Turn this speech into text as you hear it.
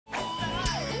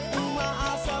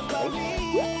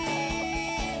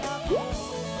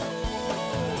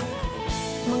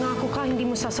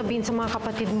sasabihin sa mga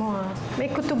kapatid mo, ha? May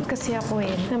kutob kasi ako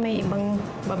na may ibang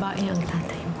babae ang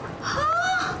tatay mo. Ha?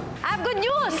 I have good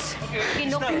news!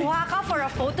 Kinukuha ka for a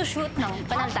photoshoot ng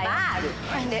panantay.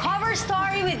 Cover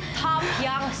story with top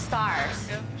young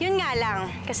stars. Yun nga lang,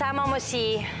 kasama mo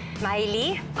si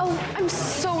Miley. Oh, I'm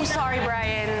so sorry,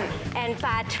 Brian. And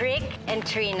Patrick and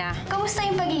Trina. Kamusta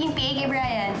yung pagiging PA kay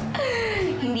Brian?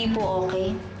 Hindi po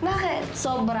okay. Bakit?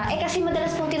 Sobra. Eh kasi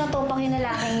madalas pong tinutupang yung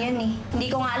lalaking yan eh. Hindi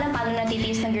ko nga alam paano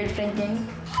natitiis ng girlfriend niya.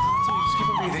 Just keep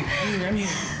on breathing. I'm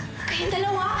here. Kayong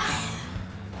dalawa?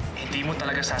 Hindi mo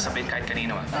talaga sasabihin kahit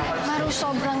kanino, ah. Maru,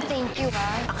 sobrang thank you,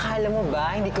 ha? Akala mo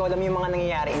ba hindi ko alam yung mga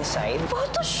nangyayari inside?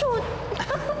 Photoshoot!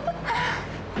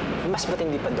 Mas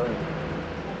matindi pa doon.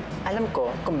 Alam ko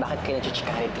kung bakit kayo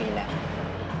nag-chika kay Trina.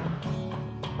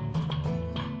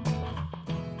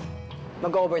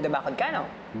 Mag-over the background ka, no?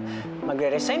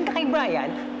 Magre-resign ka kay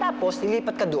Brian, tapos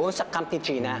lilipat ka doon sa camp ni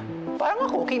Gina. Parang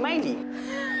ako kay Miley.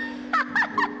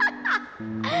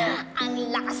 Ang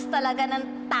lakas talaga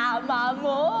ng tama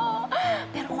mo.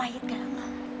 Pero quiet ka lang, ha?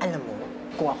 Alam mo,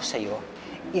 kung ako sa'yo,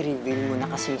 i-reveal mo na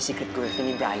kasi yung secret girlfriend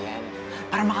ni Brian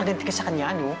para makaganti ka sa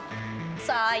kanya, no?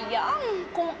 Sayang.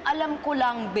 Kung alam ko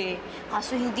lang, be.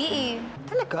 Kaso hindi, eh.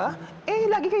 Talaga? Eh,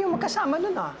 lagi kayong magkasama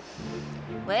nun, ah.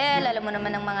 Well, alam mo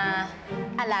naman ang mga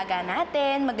alaga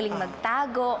natin, magaling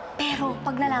magtago. Pero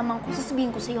pag nalaman ko,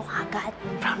 sasabihin ko sa'yo kagad.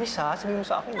 Promise, ha? Sabihin mo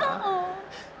sa akin, ha? Oo.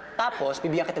 Tapos,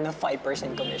 bibigyan kita ng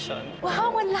 5% commission.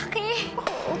 Wow, ang laki!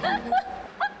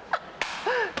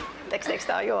 Text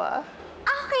tayo, ha?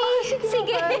 Okay,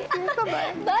 sige.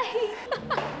 Bye. Bye.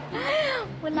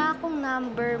 Wala akong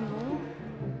number mo.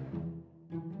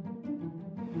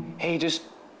 Hey, just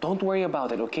don't worry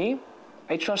about it, okay?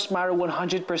 I trust Maru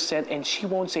 100% and she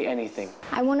won't say anything.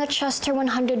 I wanna trust her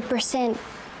 100%.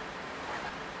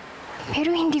 Pero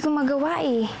hindi ko magawa,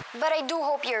 eh. But I do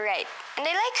hope you're right. And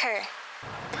I like her.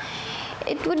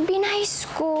 It would be nice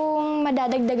kung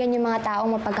madadagdagan yung mga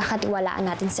taong mapagkakatiwalaan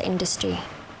natin sa industry.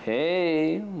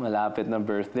 Hey, malapit na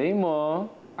birthday mo.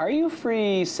 Are you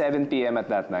free 7 p.m. at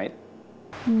that night?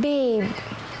 Babe,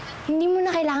 hindi mo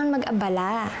na kailangan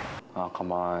mag-abala. Oh,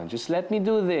 come on. Just let me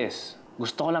do this.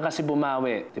 Gusto ko lang kasi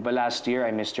bumawi. Di ba last year,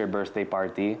 I missed your birthday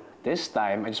party? This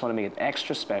time, I just want to make it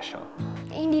extra special.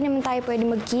 Eh, hindi naman tayo pwede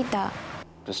magkita.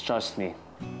 Just trust me.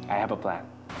 I have a plan.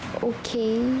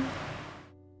 Okay.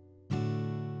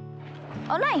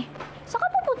 Oh, Nay! Saan ka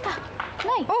pupunta?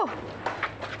 Nay! Oh!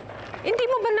 Hindi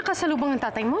mo ba nakasalubong ang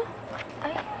tatay mo?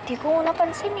 Ay, di ko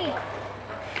napansin, eh.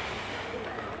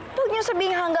 Huwag niyo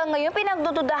sabihin hanggang ngayon,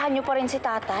 pinagdududahan niyo pa rin si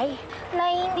tatay.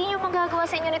 Nay, hindi niyo magagawa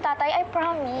sa inyo ni tatay, I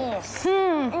promise.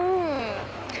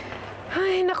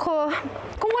 Ay, nako.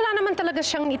 Kung wala naman talaga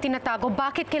siyang itinatago,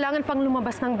 bakit kailangan pang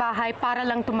lumabas ng bahay para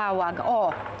lang tumawag?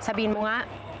 Oh, sabihin mo nga.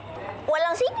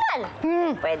 Walang signal.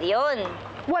 Pwede yun.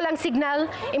 Walang signal,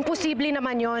 imposible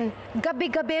naman yon.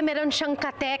 Gabi-gabi meron siyang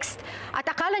ka-text at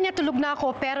akala niya tulog na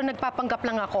ako pero nagpapanggap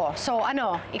lang ako. So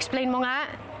ano, explain mo nga.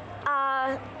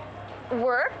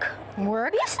 Work?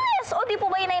 Work? Business! O di po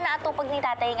ba yun ay naatupag ni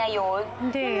tatay ngayon?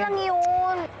 Hindi. Yun lang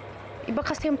yun. Iba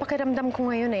kasi yung pakiramdam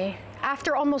ko ngayon eh.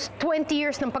 After almost 20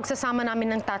 years ng pagsasama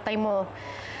namin ng tatay mo,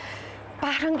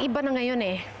 parang iba na ngayon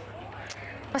eh.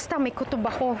 Basta may kutob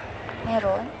ako.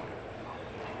 Meron?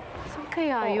 Saan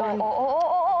kaya yun?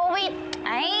 Wait.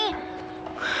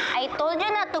 I told you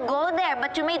not to go there,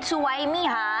 but you made suway me,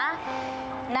 ha?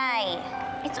 Nay,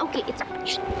 it's okay. It's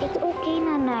okay,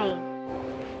 nanay.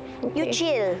 Okay. You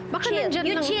chill. Baka chill. nandyan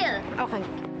You lang. chill. Okay.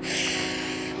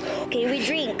 Okay, we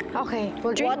drink. Okay,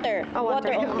 we'll drink. Water. Oh,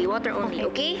 Water only,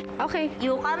 okay? Okay.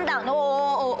 You calm down.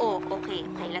 Oh. Okay,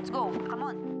 let's go. Come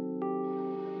on.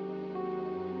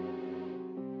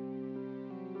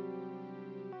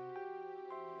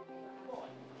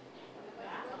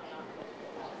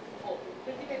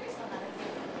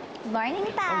 Good morning,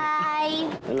 Tay!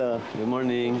 Hello, good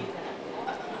morning.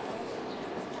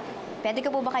 Pwede ka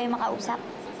po ba kayo makausap?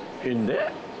 Hindi.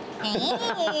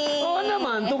 Hey! Oo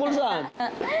naman, tungkol saan?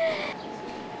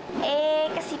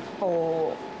 Kasi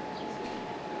po...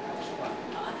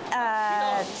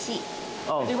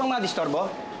 Oh. Hindi bang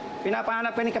madistorbo?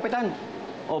 Pinapahanap ka ni Kapitan.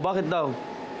 Oh, bakit daw?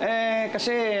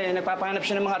 Kasi nagpapahanap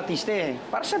siya ng mga artista eh.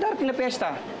 Para sa darating na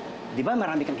piyesta. Di ba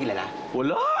marami kang kilala?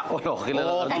 Wala ko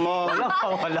kilala.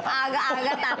 Wala.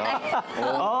 Aga-aga, tatay.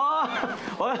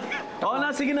 Oo na,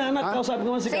 sige na anak. Kausapin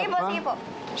ko man si Kap. Sige po.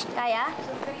 Kaya?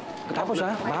 Tapos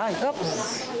ha, bahay. Oops.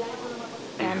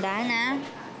 Dahan na.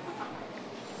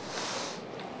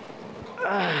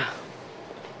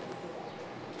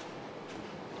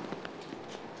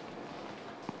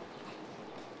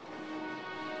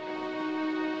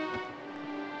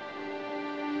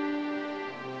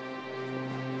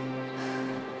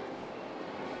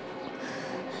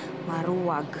 Maru,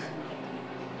 wag.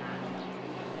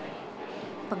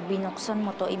 Pag binuksan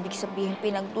mo to, ibig sabihin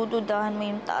pinagdududahan mo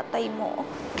yung tatay mo.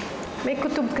 May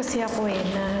kutob kasi ako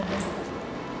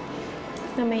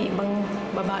na may ibang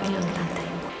babae ang tatay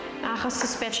mo.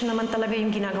 Nakakasuspect naman talaga yung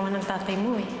ginagawa ng tatay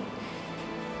mo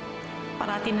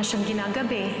Parati na siyang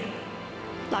ginagabi.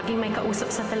 Laging may kausap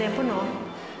sa telepono.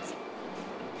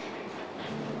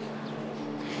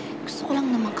 Gusto ko lang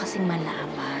naman kasing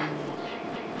malaman.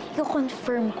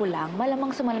 I-confirm ko lang,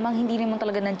 malamang sa malamang hindi naman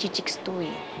talaga ng chichiks to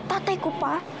Tatay ko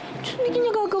pa? Diyos, hindi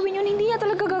niya gagawin yun. Hindi niya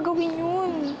talaga gagawin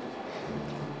yun.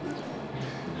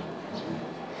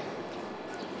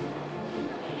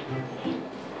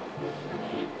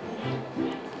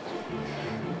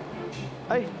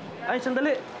 Ay,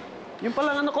 sandali. Yung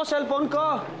palang ano ko, cellphone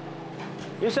ko.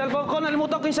 Yung cellphone ko,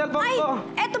 nalimutan ko yung cellphone ko.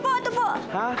 Eto po, eto po.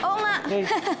 Ha? Oo nga. Okay.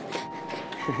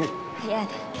 Ayan.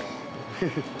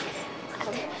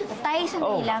 Tay,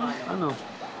 sandali lang. Ano?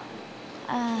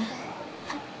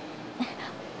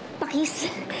 Pakis.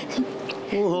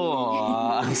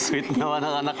 Ang sweet naman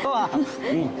ng anak ko,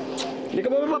 Hindi ka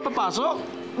ba mapapasok?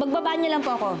 Magbaba niyo lang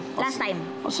po ako. Last time.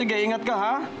 O sige, ingat ka,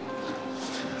 ha?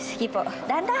 Sige po.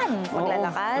 Dahan-dahan.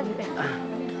 Maglalakad.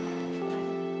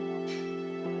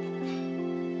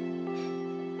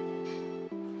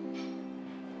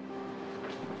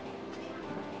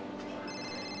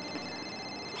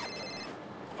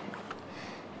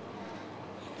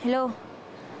 Hello?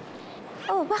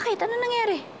 Oh, bakit? Ano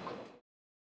nangyari?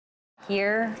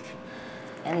 Here,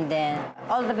 and then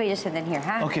all the pages, and then here,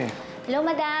 ha? Okay. Hello,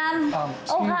 madam.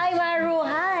 Oh, hi, Maru.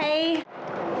 Hi.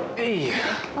 Hey.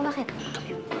 Oh, bakit?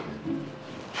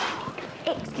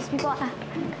 Excuse me po,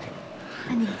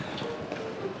 Ano?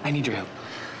 I need your help.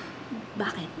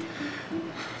 Bakit?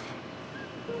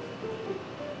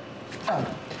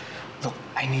 Look,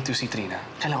 I need to see Trina.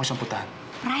 Kailangan ko siyang putahan.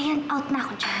 Rhian, out na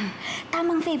ako dyan.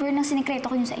 Tamang favor ng sinikreto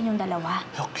ko yun sa inyong dalawa.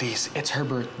 Look, please, it's her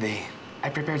birthday.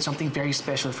 I prepared something very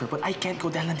special for her, but I can't go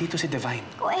dahil nandito si Divine.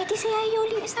 O, di si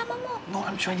Yoli, isama mo. No,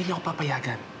 I'm sure hindi niya ako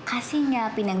papayagan. Kasi nga,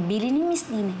 pinagbili ni Miss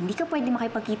Dina, hindi ka pwede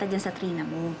makipagkita dyan sa Trina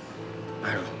mo.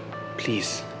 Maru,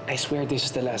 please. I swear this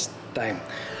is the last time.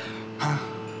 Huh?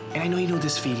 And I know you know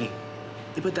this feeling.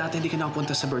 Di ba dati hindi ka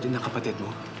nakapunta sa birthday ng kapatid mo?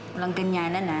 Walang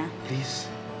ganyanan, ha? Please.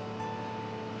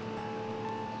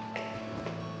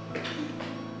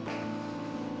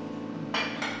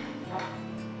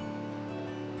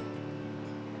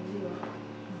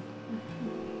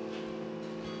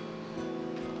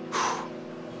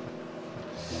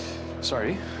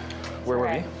 Sorry, where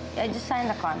were we? I just signed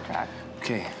the contract.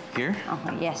 Okay, here?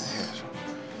 Okay, yes.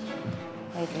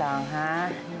 Wait lang,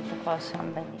 ha? I need to call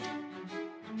somebody.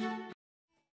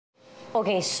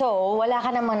 Okay, so wala ka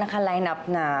namang naka-line up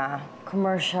na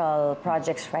commercial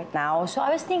projects right now. So I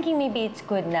was thinking maybe it's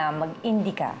good na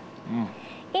mag-indie ka.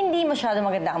 Hindi masyado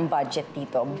maganda ang budget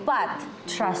dito. But,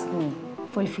 trust me,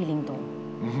 fulfilling to.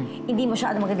 Hindi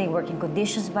masyado maganda yung working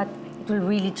conditions, but it will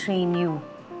really train you.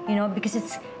 You know, because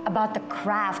it's about the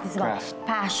craft. It's about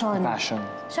passion. Passion.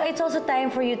 So it's also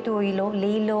time for you to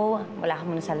lay low. Wala ka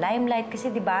muna sa limelight kasi,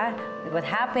 di ba, with what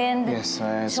happened. Yes,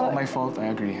 it's all my fault.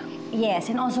 I agree. Yes,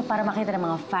 and also para makita ng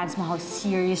mga fans mo how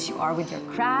serious you are with your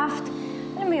craft.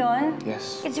 Alam mo yun?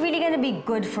 Yes. It's really gonna be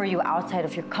good for you outside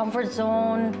of your comfort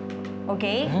zone.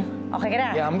 Okay? Okay ka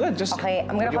na? Yeah, I'm good. Just okay,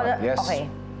 I'm gonna call the... Yes. Okay.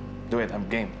 Do it. I'm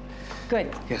game. Good.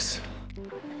 Yes.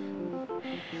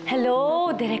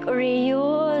 Hello, Direk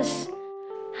Oreus.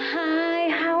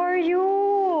 Hi, how are you?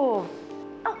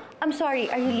 Oh, I'm sorry.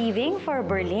 Are you leaving for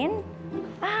Berlin?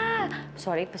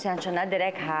 Sorry, pasensya na,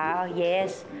 Direk, ha?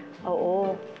 Yes.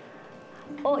 Oo.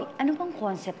 Oh, ano bang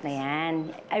concept na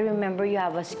yan? I remember you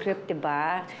have a script,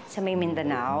 diba? Sa may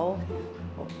Mindanao.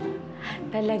 Oh,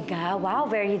 talaga?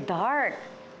 Wow, very dark.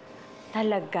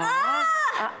 Talaga?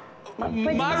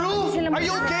 Maru! Are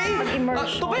you okay?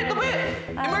 Tupi!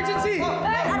 Emergency!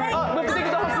 Magdating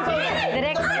ka hospital!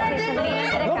 Direk,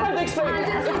 Go for the explain!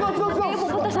 Let's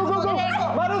go!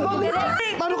 Maru, go!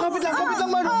 Maru, kapit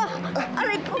lang, Maru!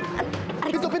 Aray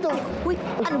ko! Pito! Uy,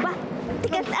 ano ba?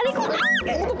 Tikat, aray ko!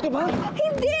 Umutot ka ba?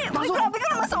 Hindi! Uy, grabe ka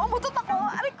naman sa umutot ako!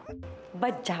 Aray ko!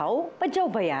 Badyaw? Badyaw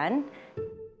ba yan?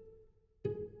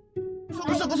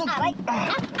 Usog! Aray!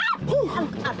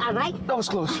 Aray! That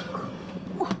was close.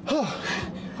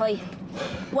 Hoy,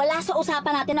 wala sa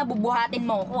usapan natin na bubuhatin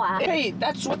mo ko, ha? Hey,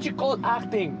 that's what you call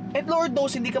acting. At lower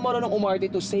dose, hindi ka marunong umarte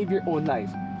to save your own life.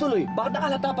 Tuloy, bakit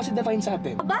nakalata pa si Divine sa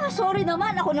atin? Aba, sorry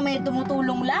naman. Ako naman yung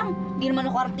tumutulong lang. Hindi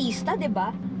naman ako artista, di ba?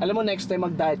 Alam mo, next time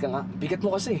mag-diet ka nga. Bigat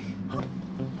mo kasi.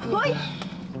 Hoy!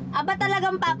 Aba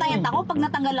talagang papayat ako pag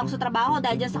natanggal ako sa trabaho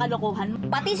dahil dyan sa kalokohan mo.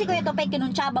 Pati si Kuya Topay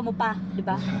kinuntsaba mo pa, di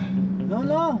ba?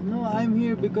 No. I'm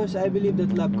here because I believe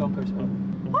that love conquers all.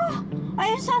 Oh,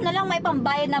 ayun sana lang may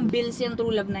pambayad ng bills yung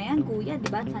true love na yan, kuya,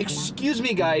 di ba? Excuse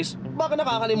me, guys. Baka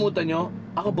nakakalimutan nyo,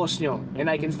 ako boss nyo,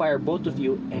 and I can fire both of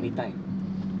you anytime.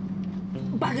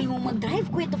 Bagal mo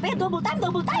mag-drive, kuya Tupe. Double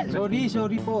time!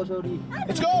 Sorry po.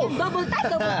 Let's go! Double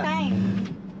time!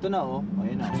 Ito na, oh.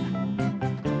 Ayun na, oh.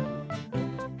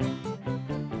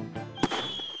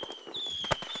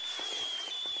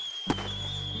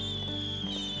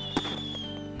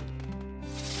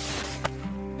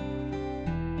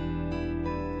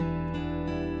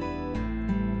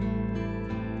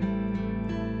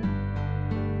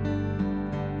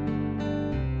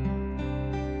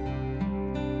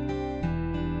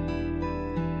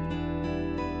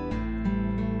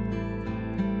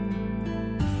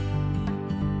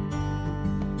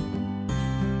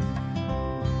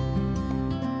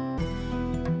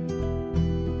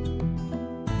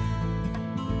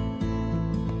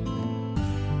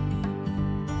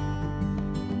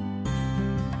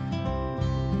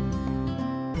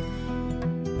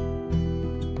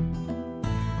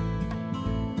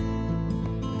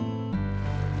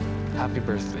 Happy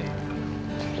birthday.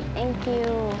 Thank you.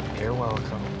 You're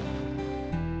welcome.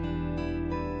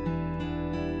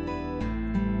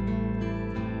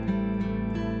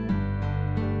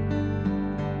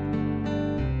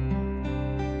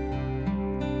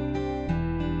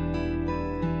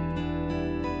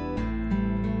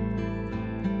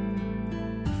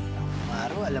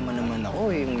 Maro, alam mo naman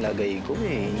ako yung lagay ko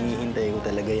eh. Hinihintay ko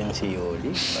talaga yung si Yoli.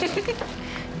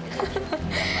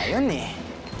 Hanggang ngayon eh.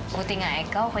 Buti nga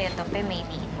ikaw, kuya Tupe, may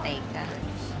hinihintay ka.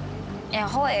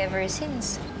 Ako, ever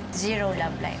since, zero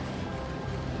love life.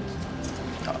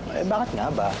 Bakit nga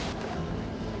ba?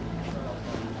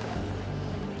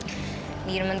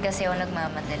 Hindi naman kasi ako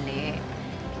nagmamadali.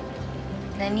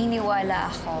 Naniniwala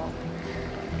ako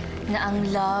na ang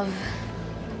love,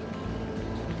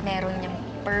 meron niyang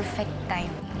perfect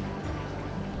time.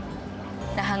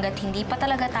 Na hanggat hindi pa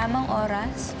talaga tamang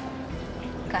oras,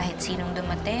 kahit sinong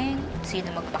dumating, sino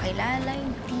magpakilala,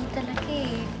 hindi talaga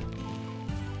eh.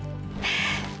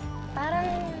 Parang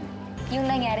yung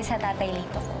nangyari sa tatay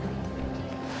Lito ko.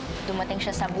 Dumating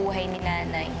siya sa buhay ni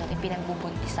nanay nung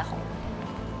ipinagbubuntis ako.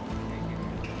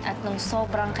 At nung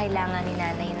sobrang kailangan ni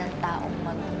nanay ng taong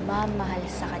magmamahal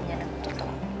sa kanya ng totoo.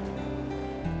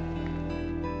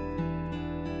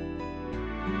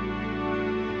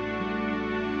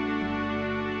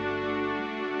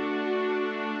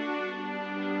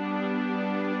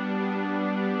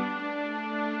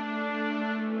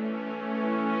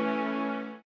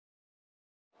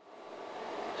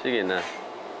 Sige na.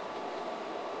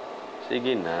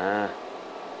 Sige na.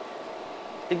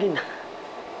 Sige na.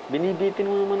 Binibitin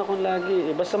mo naman akong lagi.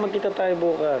 Basta magkita tayo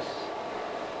bukas.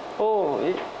 Oo,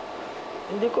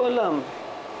 hindi ko alam.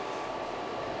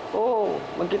 Oo,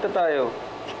 magkita tayo.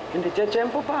 Hindi,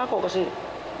 tiyempo pa ako kasi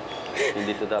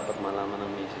hindi to dapat malaman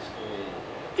ng misis ko eh.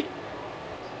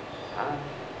 Ha?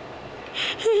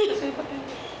 Kasi pati...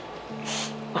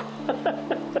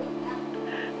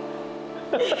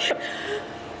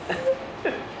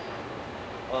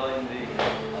 Oh, hindi.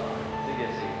 Oh, sige.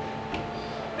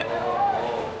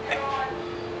 Oh.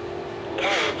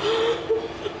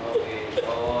 Okay.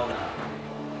 Oo na.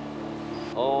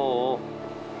 Oo.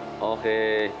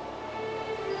 Okay.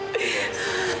 Sige.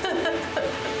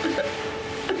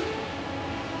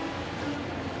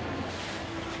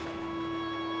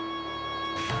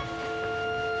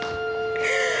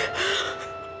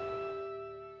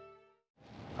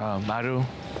 Maru,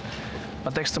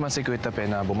 pa-text naman si Kuya Tupe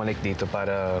na bumalik dito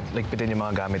para ligpitin yung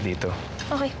mga gamit dito.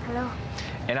 Okay, hello.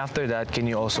 And after that, can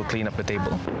you also clean up the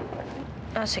table?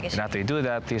 Oh, sige. And after you do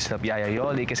that, please help Yaya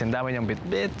Yoli kasi ang dami niyang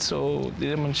bit-bit, so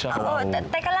di naman siya kawawa.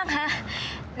 Teka lang ha.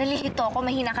 Nalilito ako,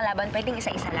 mahina kalaban. Pwedeng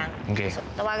isa-isa lang. Okay. So,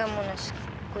 tawagan mo na si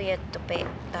Kuya Tupe,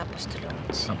 tapos tulungan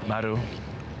si... Maru,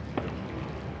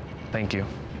 thank you.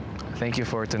 Thank you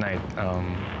for tonight.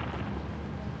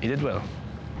 You did well.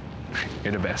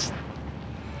 You're the best.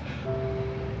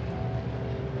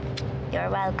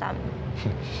 You're welcome.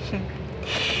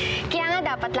 Kaya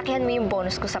nga dapat lakihan mo yung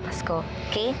bonus ko sa Pasko,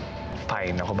 okay?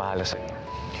 Fine, ako bahala sa'yo.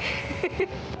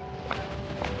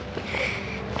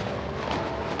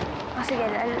 Oh, sige,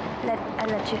 I'll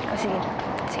let you. Oh, sige.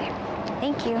 Sige.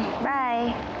 Thank you.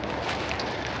 Bye.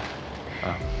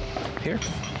 Here.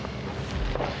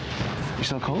 You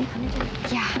still cold?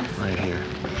 Yeah. Right here.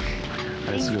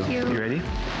 Let's go. Thank you. You ready?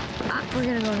 We're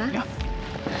gonna go na? Yeah.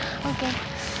 Okay.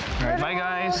 All right, bye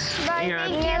guys. Bye, Ingat.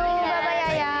 thank you. Bye-bye,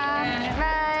 Yaya.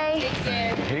 Bye.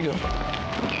 Here you go.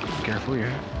 Careful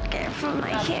here. Careful, my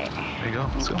hair. There you go.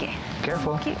 Let's go. Okay.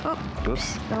 Careful. Okay.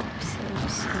 Oops.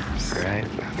 Oops. Right.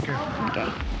 Careful.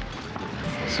 Okay.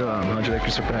 So, how'd you like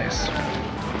your surprise?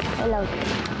 I love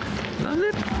it. Loved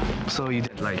it? So you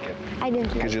did like it? I didn't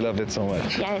like Because you loved it so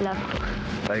much? Yeah, I love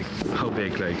it. Like, how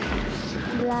big? Like,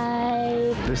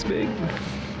 Like... this big?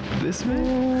 This big?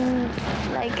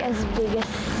 like as big as...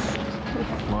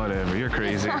 Whatever, you're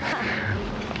crazy.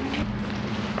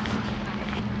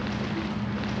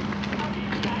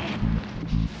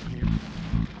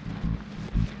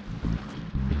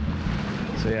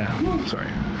 So yeah, sorry.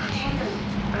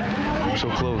 I'm so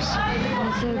close.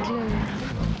 I'm so close.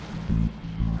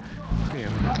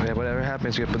 Okay. Yeah, whatever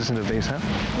happens, you gotta put this in the vase, huh?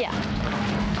 Yeah.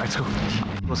 Let's go.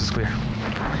 Close is clear.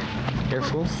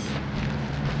 Careful.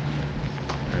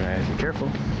 All right, be careful.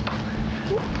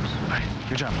 All right,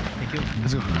 good job. Thank you.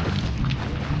 Let's go.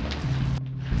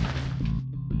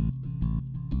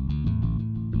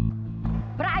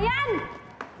 Brian!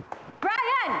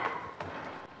 Brian!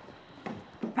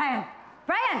 Brian!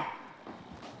 Brian!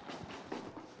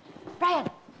 Brian!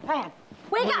 Brian!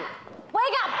 Wake up!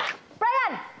 Wake up!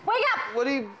 Brian! Wake up! What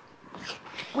are you...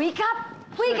 Wake up!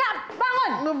 Wake up!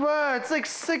 Bangon! Ano ba? It's like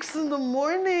 6 in the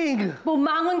morning.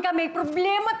 Bumangon ka, may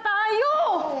problema tayo!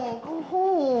 Oh, go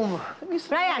home. Let me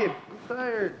sleep. Brian! I'm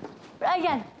tired.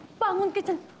 Brian! Bangon ka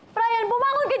dyan! Brian,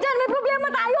 bumangon ka dyan! May problema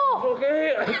tayo! Okay.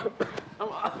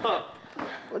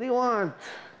 What do you want?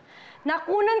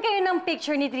 Nakunan kayo ng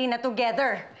picture ni Trina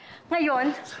together.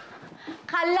 Ngayon,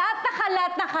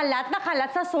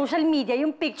 kalat sa social media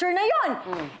yung picture na yon.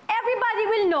 Everybody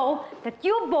will know that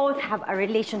you both have a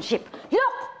relationship.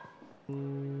 Look!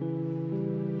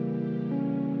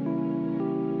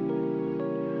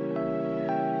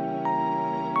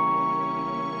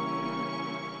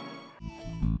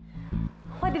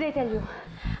 What did I tell you?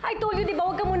 I told you, di ba,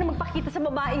 huwag ka muna magpakita sa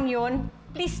babaeng yon.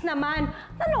 Please naman.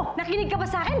 Ano, nakinig ka ba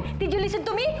sa akin? Did you listen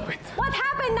to me? Wait. What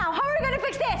happened now? How are we gonna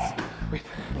fix this? Wait.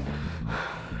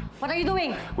 What are you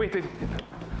doing? Wait.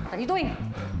 What are you doing?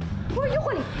 Who are you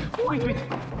calling? Wait.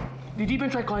 Did you even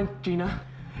try calling Gina?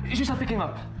 She's not picking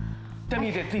up. Tell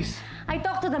me that, please. I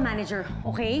talked to the manager,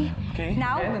 okay? Okay,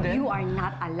 Now, and then? you are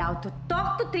not allowed to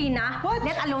talk to Trina,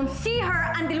 let alone see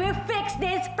her until we fix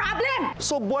this problem!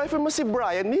 So boyfriend mo si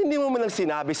Brian, hindi mo man lang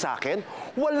sinabi sa akin?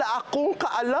 Wala akong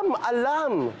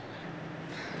kaalam-alam.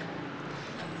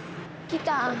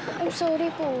 Tita, I'm sorry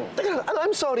po. Teka, ano,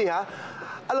 I'm sorry ha?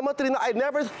 Alam mo, Trina, I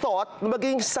never thought na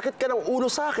magiging sakit ka ng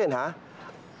ulo sa akin, ha?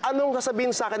 Anong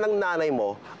sasabihin sa akin ng nanay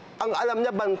mo? Ang alam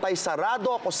niya, bantay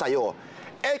sarado ako sa'yo.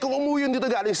 Eh, kung umuwi yun dito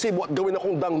galing Cebu at gawin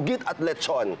akong danggit at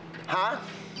lechon, ha?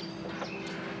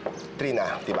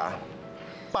 Trina, di ba?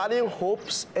 Paano yung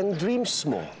hopes and dreams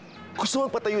mo? Gusto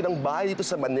mong patayo ng bahay dito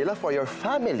sa Manila for your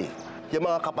family. Yung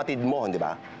mga kapatid mo, di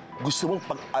ba? Gusto mong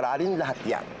pag-aralin lahat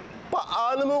yan.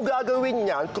 Paano mo gagawin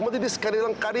yan kung madidiskarir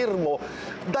ang karir mo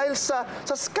dahil sa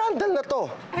scandal na to?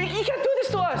 You can't do this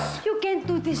to us! You can't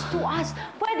do this to us.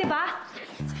 Pwede ba?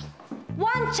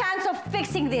 One chance of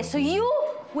fixing this, so you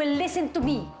will listen to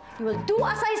me. You will do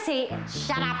as I say and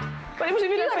shut up. But it was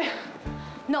even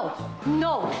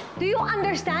No. Do you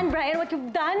understand, Brian, what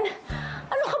you've done?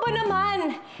 Ano ka ba naman?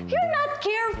 You're not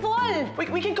careful.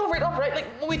 We can cover it up, right? Like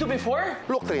what we did before?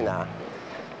 Look, Trina.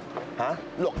 Ha?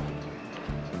 Look.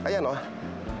 Ayan, oh.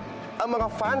 Ang mga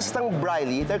fans ng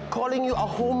Briley, they're calling you a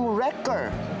home wrecker.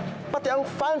 Pati ang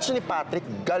fans ni Patrick,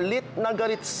 galit na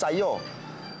galit sa'yo.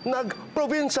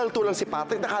 Nag-provincial tour lang si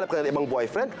Patrick, nakahanap ka ng ibang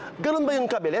boyfriend. Ganun ba yung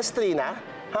kabilis, Trina?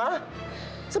 Ha?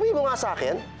 Sabihin mo nga sa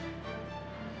akin.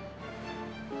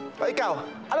 O ikaw,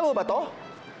 alam mo ba to?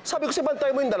 Sabi ko si bantay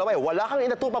mo yung dalawa eh. Wala kang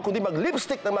inatupag kundi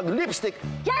mag-lipstick na mag-lipstick.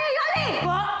 Yaya Yoli!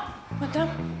 Madam?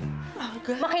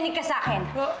 Makinig ka sa akin.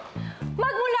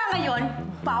 Magmula ngayon,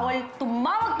 bawal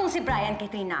tumawag tong si Brian kay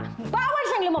Trina. Bawal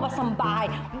siyang lumabas ng bahay.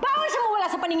 Bawal siyang mawala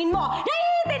sa paningin mo.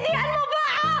 Naiintindihan mo ba?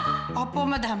 Opo,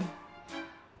 madam.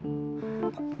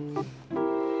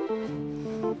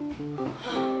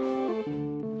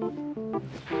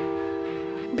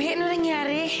 Be, ano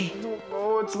nangyari?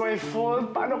 Oh, it's my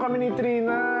fault. Paano kami ni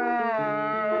Trina?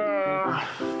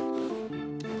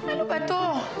 Ano ba to?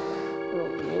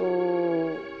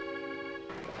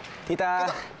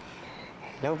 Tita!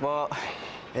 Hello po.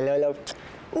 Hello.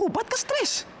 Oh, ba't ka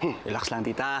stress? Relax lang,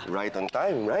 tita. Right on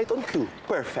time, right on cue.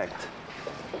 Perfect.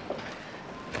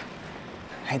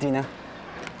 Hi, Trina.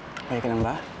 Okay ka lang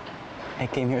ba? I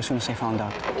came here as soon as I found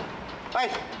out. Ay,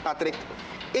 Patrick,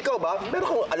 ikaw ba? Meron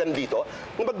kang alam dito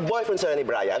na mag-boyfriend sa'yo ni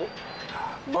Brian?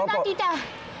 Wala, tita.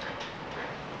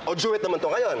 O duet naman to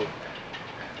ngayon?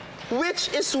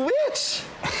 Which is which?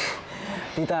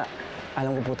 Tita,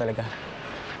 alam ko po talaga.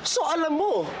 So alam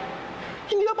mo,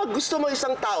 Hindi ba pag gusto mo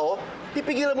isang tao,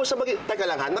 pipigilan mo siya Teka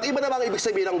lang ha, nag-iba na ba ang ibig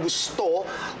sabihin ng gusto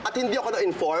at hindi ako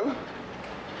na-inform?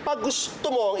 Pag gusto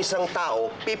mo ang isang tao,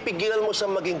 pipigilan mo siya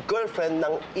maging girlfriend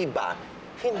ng iba.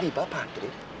 Hindi ba, Patrick?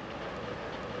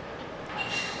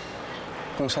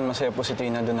 Kung saan masaya po si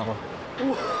Trina, doon ako.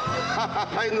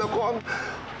 Ay, naku.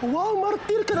 Wow,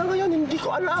 martir ka na ngayon. Hindi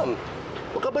ko alam.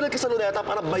 Magkabalik ka sa luneta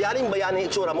para bayaning-bayani ang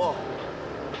itsura mo.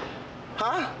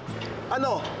 Ha?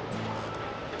 Ano?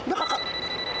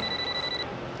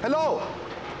 Hello?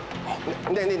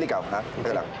 Hindi ikaw, ha?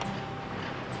 Teka lang.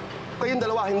 Kayong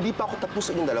dalawa, hindi pa ako tapos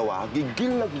sa inyong dalawa.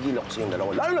 Gigil na gigil ako sa inyong dalawa.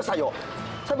 Lalo na sa'yo.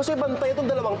 Sabi sa'yo, bantay itong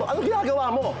dalawang to. Anong ginagawa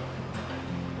mo?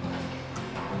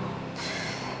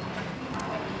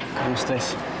 Don't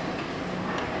stress.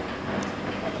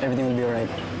 Everything will be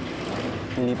alright.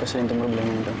 Hindi pa sila itong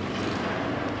problema nito.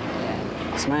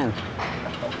 Smile.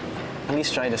 At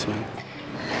least try to smile.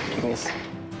 Please.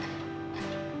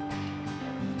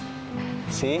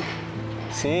 See?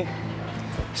 See?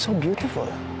 So beautiful.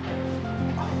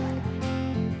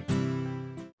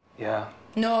 Yeah.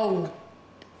 No!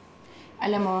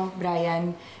 Alam mo,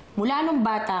 Brian, mula nung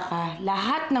bata ka,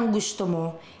 lahat ng gusto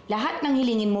mo, lahat ng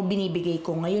hilingin mo, binibigay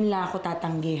ko. Ngayon lang ako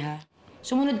tatanggi, ha?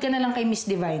 Sumunod ka na lang kay Miss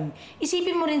Divine.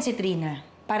 Isipin mo rin si Trina.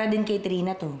 Para din kay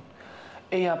Trina to.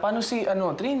 Paano si,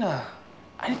 Trina?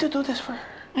 I need to do this for her.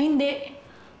 Ay, hindi.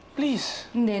 Please.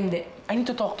 Hindi. I need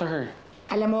to talk to her.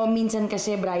 Alam mo, minsan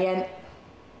kasi, Brian,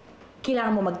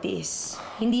 kailangan mo magtiis.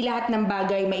 Hindi lahat ng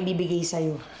bagay maibibigay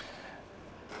sa'yo.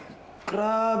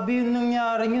 Grabe yung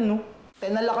nangyari yun, no?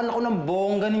 Nalakan ako ng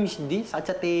bongga ni Miss D sa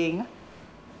tinga.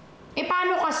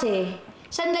 Paano kasi?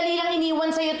 Sandali lang iniwan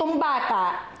sa'yo tong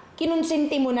bata.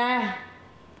 Kinonsinti mo na.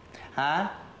 Ha?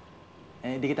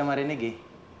 Hindi kita marinig eh.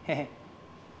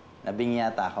 Nabingi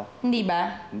yata ako. Hindi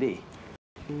ba? Hindi.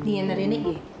 Hindi yan narinig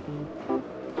eh.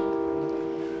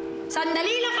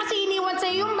 Sandali lang kasi iniwan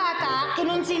sa'yo yung bata,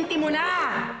 kinonsinti mo na.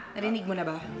 Narinig mo na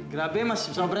ba? Grabe,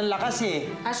 mas sobrang lakas eh.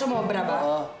 Sumobra ba?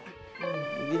 Oo.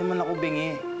 Hindi naman ako bingi.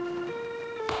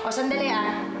 O, sandali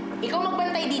Ikaw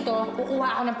magbantay dito,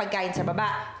 kukuha ako ng pagkain sa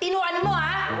baba. Tinuan mo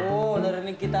Oo,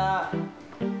 narinig kita.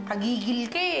 Kagigil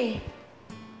ka eh.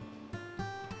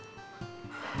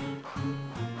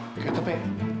 Katape.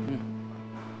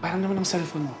 Parang naman ang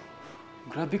cellphone mo.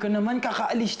 Grabe ka naman,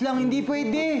 kakaalis lang, hindi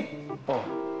pwede. Oh,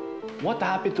 what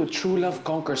happened to true love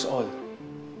conquers all?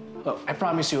 Oh, I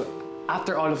promise you,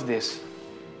 after all of this,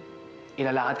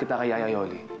 ilalakad kita kay Yaya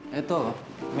Yoli. Eto,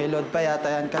 may load pa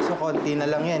yata yan, kaso konti na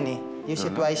lang yan eh. Use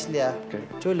it wisely Okay.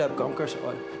 True love conquers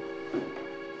all.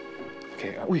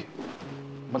 Okay, uy!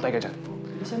 Bantay ka dyan.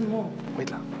 Bilisan mo. Wait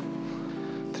lang.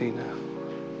 Trina.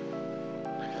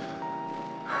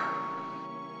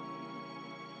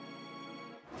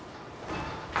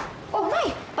 Oh,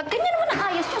 Nay! Ba't ganyan naman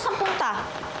nakayos nyo? Saan punta?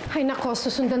 Ay nako,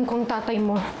 susundan ko ang tatay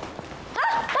mo. Ha?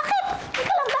 Bakit?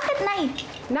 Ika lang, bakit, Nay?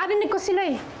 Narinig ko sila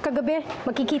Kagabi,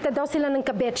 magkikita daw sila ng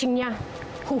kabetching niya.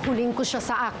 Huhuling ko siya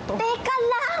sa akto. Teka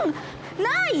lang!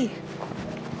 Nay!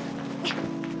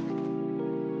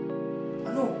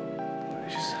 Ano?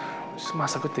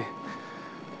 Sumasagot eh.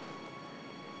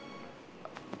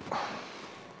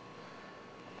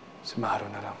 Si Maro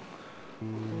na lang.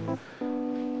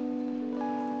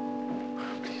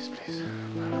 Please.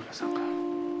 Maro, pasang ka.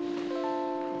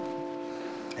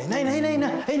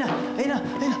 Ay na!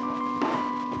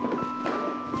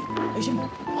 Ayusin mo.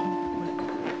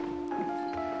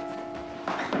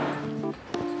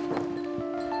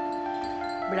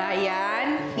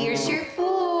 Brian, here's your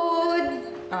food.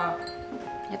 Oh,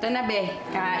 ito na, Be.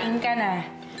 Kain ka na.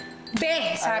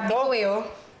 Be, sabi ko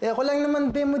Ako lang naman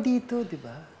demo dito, di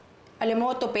ba? Alam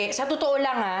mo, Tope, sa totoo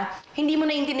lang hindi mo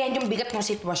naiintindihan yung bigat ng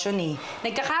sitwasyon eh.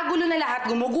 Nagkakagulo na lahat,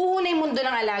 gumuguho na yung mundo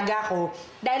ng alaga ko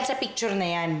dahil sa picture na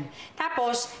yan.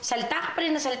 Tapos, salta ka pa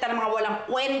rin na salta ng mga walang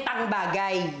kwentang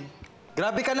bagay.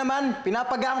 Grabe ka naman!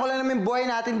 Pinapagaan ko lang naman yung buhay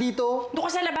natin dito. Doon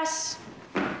ka sa labas!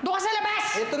 Doon ka sa labas!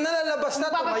 Ito na, lalabas na.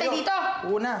 Magpapatay dito!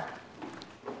 Una.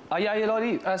 Yaya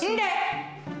Loli. Hindi!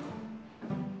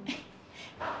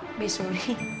 Be, sorry.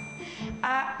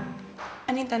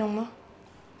 Ano yung tanong mo?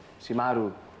 Si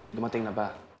Maru, dumating na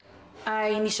ba?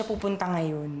 Ay, hindi siya pupunta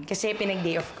ngayon kasi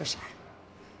pinag-day off ko siya.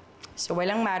 So,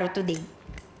 walang Maru today.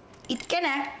 Eat ka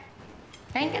na.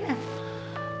 Kain ka na.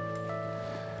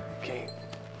 Okay.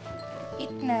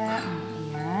 Eat na.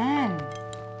 Ayan.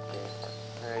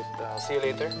 Alright, see you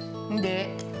later.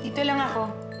 Hindi. Dito lang ako.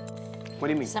 What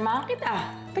do you mean? Samahan kita.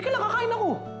 Teka lang, kakain ako.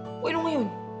 Uy, ano ngayon?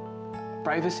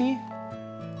 Privacy?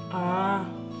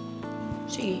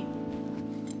 Sige.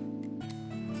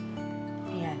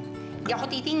 Ayan. Di ako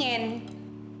titingin.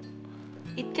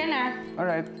 Eat ka na.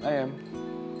 Alright, I am.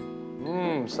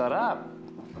 Sarap.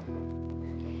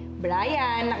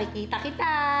 Brian, nakikita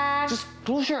kita. Just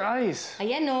close your eyes.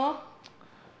 Ayan, oh.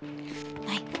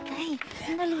 Tay,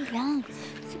 sandali lang.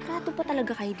 Sigurado pa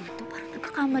talaga kayo dito. Parang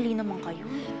nagkakamali naman kayo.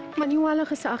 Maniwala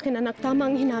ka sa akin, anak. Tama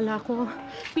ang hinala ko.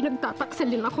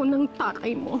 Pinagtataksalin ako ng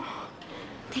tatay mo.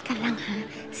 Teka lang, ha?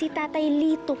 Si Tatay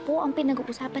Lito po ang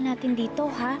pinag-uusapan natin dito,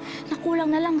 ha?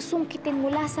 Nakulang na lang sungkitin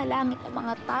mula sa langit ang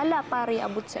mga tala para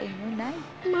iabot sa inyo, Nay.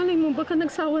 Malay mo, baka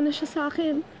nagsawa na siya sa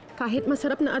akin. Kahit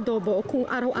masarap na adobo, kung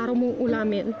araw-araw mong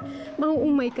ulamin,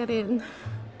 mauumay ka rin.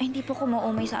 Ay, hindi po ko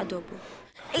maumay sa adobo.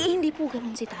 Eh, hindi po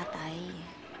ganun si Tatay.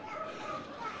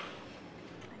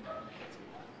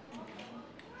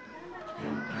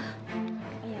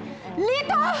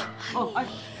 Lito! Oh, ay!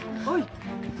 Hoy!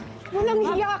 Walang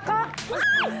hiya ka!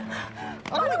 Ay!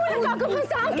 Ano mo nang gagawin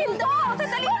sa akin to?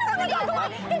 Sandali! Ano mo nang gagawin?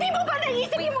 Hindi mo ba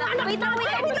naisip yung mga anak kita?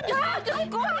 Diyos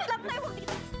ko! Slap tayo!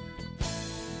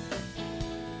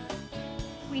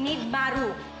 We need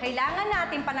Maru. Kailangan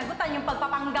natin panagutan yung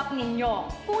pagpapanggap ninyo.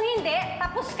 Kung hindi,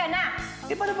 tapos ka na.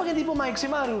 Eh, paano pag hindi pumayag si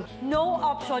Maru? No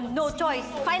option, no choice.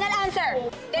 Final answer!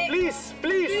 Please!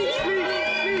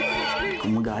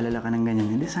 Kung mag-aalala ka ng ganyan,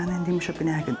 hindi sana hindi mo siya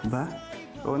pinayagan, diba?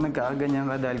 O nagkakaganyan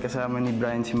ka dahil kasama ni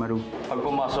Brian si Maru. Pag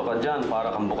pumasok ka dyan,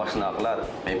 para kang bukas na aklat.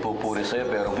 May pupuri sa'yo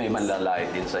pero may manlalait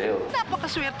din sa'yo.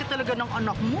 Napakaswerte talaga ng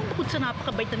anak mo. Bukod sa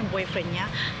napakabait na ng boyfriend niya,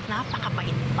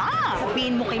 napakabait pa.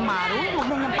 Sabihin mo kay Maru, huwag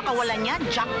mo nang pakawalan niya.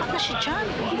 Jackpot na siya dyan.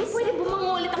 Hindi pwede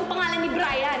bumangulit ang pangalan ni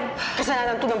Brian.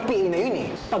 Kasalanan to ng PA na yun eh.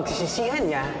 Pagsisisihan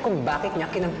niya kung bakit niya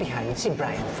kinampihan si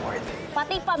Brian Ford.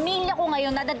 Pati pamilya ko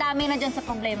ngayon nadadami na dyan sa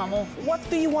problema mo. What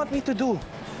do you want me to do?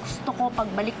 Gusto ko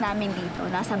pagbalik namin dito,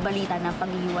 nasa balita ng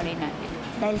paghihiwalay natin.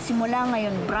 Dahil simula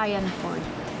ngayon, Brian Ford,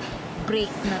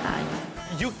 break na tayo.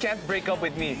 You can't break up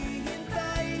with me.